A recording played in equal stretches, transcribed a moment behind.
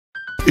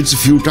It's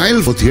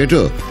futile for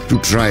theatre to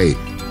try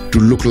to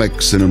look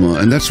like cinema,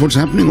 and that's what's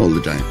happening all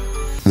the time.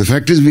 The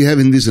fact is, we have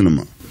Hindi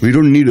cinema. We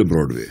don't need a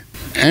Broadway.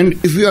 And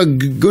if we are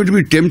going to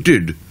be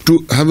tempted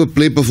to have a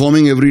play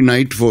performing every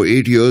night for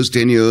 8 years,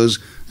 10 years,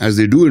 as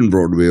they do in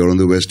Broadway or on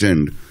the West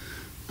End,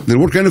 then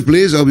what kind of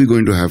plays are we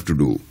going to have to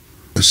do?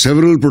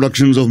 Several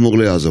productions of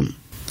Mughal-e-Azam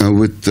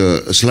with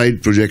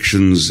slide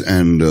projections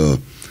and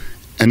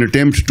an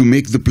attempt to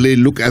make the play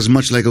look as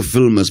much like a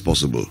film as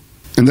possible.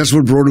 And that's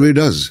what Broadway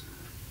does.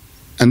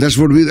 And that's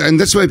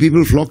why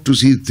people flock to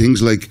see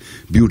things like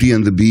Beauty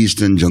and the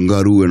Beast and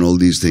Jangaru and all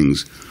these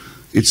things.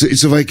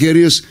 It's a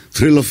vicarious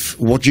thrill of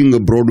watching a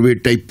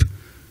Broadway-type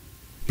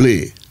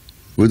play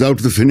without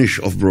the finish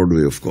of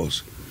Broadway, of course,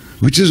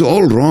 which is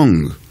all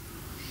wrong.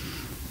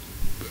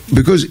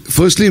 Because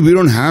firstly, we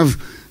don't have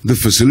the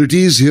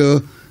facilities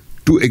here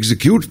to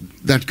execute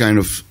that kind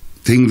of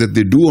thing that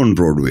they do on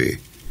Broadway,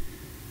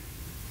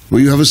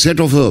 where you have a set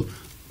of a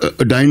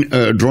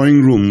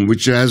drawing room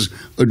which has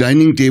a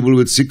dining table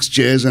with 6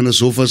 chairs and a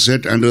sofa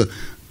set and a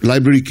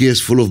library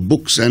case full of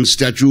books and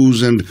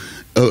statues and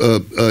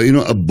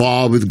a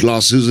bar with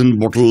glasses and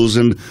bottles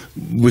and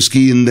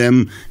whiskey in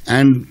them,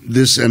 and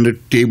this and a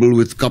table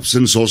with cups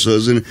and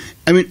saucers, and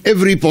I mean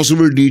every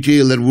possible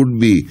detail that would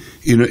be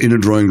in a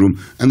drawing room,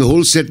 and the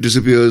whole set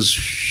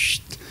disappears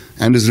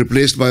and is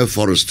replaced by a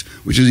forest,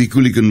 which is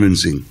equally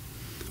convincing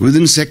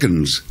within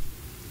seconds.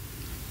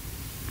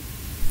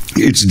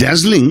 It's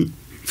dazzling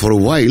for a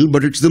while,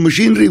 but it's the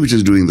machinery which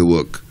is doing the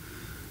work,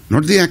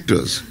 not the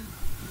actors.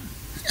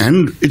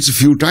 And it's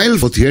futile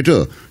for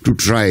theatre to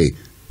try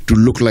to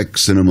look like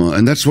cinema,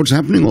 and that's what's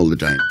happening all the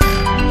time.